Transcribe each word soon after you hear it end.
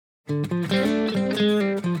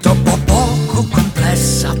Troppo poco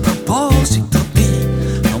complessa, a proposito di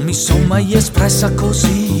non mi son mai espressa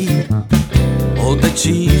così. Ho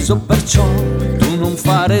deciso perciò tu non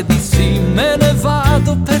fare di sì, me ne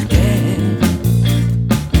vado perché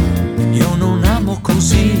io non amo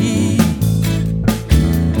così.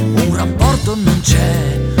 Un rapporto non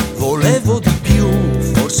c'è, volevo di più,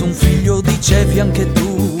 forse un figlio dicevi anche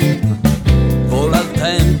tu. Vola il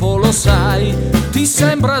tempo, lo sai, ti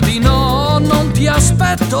sembra di no, non ti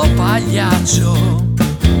aspetto pagliaccio,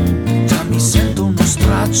 già mi sento uno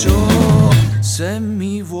straccio. Se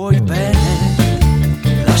mi vuoi bene,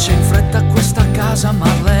 lascia in fretta questa casa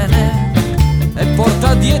Marlene e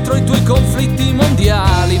porta dietro i tuoi conflitti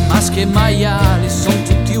mondiali. Maschi e maiali sono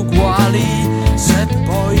tutti uguali, se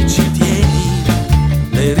poi ci tieni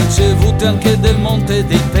le ricevute anche del Monte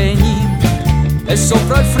dei Pegni e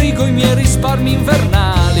sopra il frigo i miei risparmi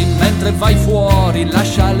invernali. Mentre vai fuori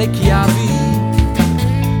lascia le chiavi,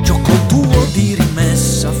 gioco tuo di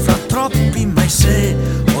rimessa fra troppi mai se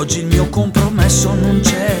oggi il mio compromesso non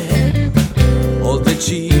c'è. Ho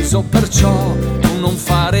deciso perciò tu non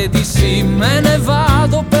fare di sì, me ne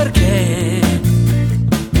vado perché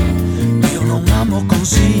io non amo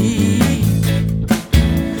così.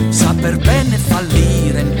 Saper bene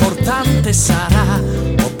fallire, importante sarà,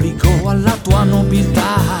 obbligo alla tua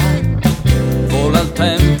nobiltà. Vola il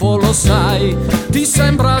tempo, lo sai, ti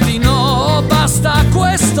sembra di no, basta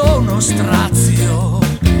questo uno strazio,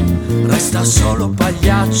 resta solo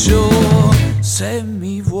pagliaccio. Se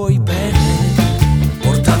mi vuoi bene,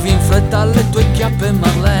 porta via in fretta le tue chiappe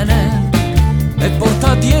Marlene e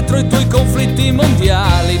porta dietro i tuoi conflitti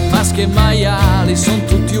mondiali. Maschi e maiali sono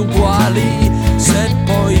tutti uguali, se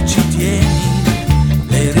poi ci tieni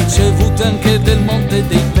le ricevute anche del Monte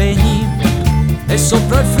dei Pegni e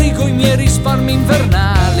sopra il frigo i miei risparmi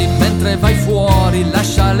invernali. Mentre vai fuori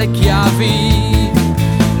lascia le chiavi.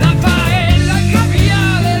 La paella, il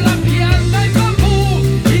caviale, la pianta, il bambù,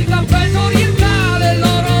 il tappeto orientale,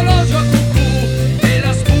 l'orologio a cucù e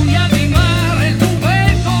la spugna di mare, il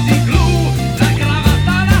tubetto di blu, la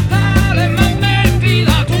cravatta natale, ma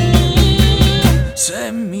mettila tu.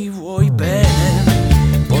 Se mi vuoi bene,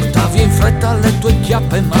 porta via in fretta le tue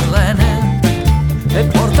chiappe Marlene e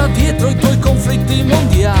porta dietro i tuoi conflitti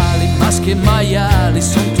mondiali. Maschi e maiali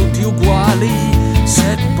sono tutti uguali,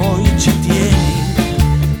 se poi ci tieni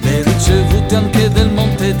le ricevute anche del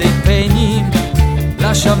Monte dei Pegni.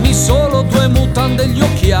 Lasciami solo due mutande e gli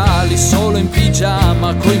occhiali, solo in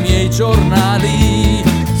pigiama coi miei giornali.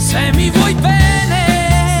 Se mi vuoi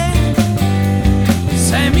bene,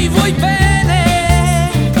 se mi vuoi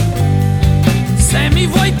bene, se mi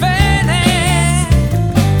vuoi bene.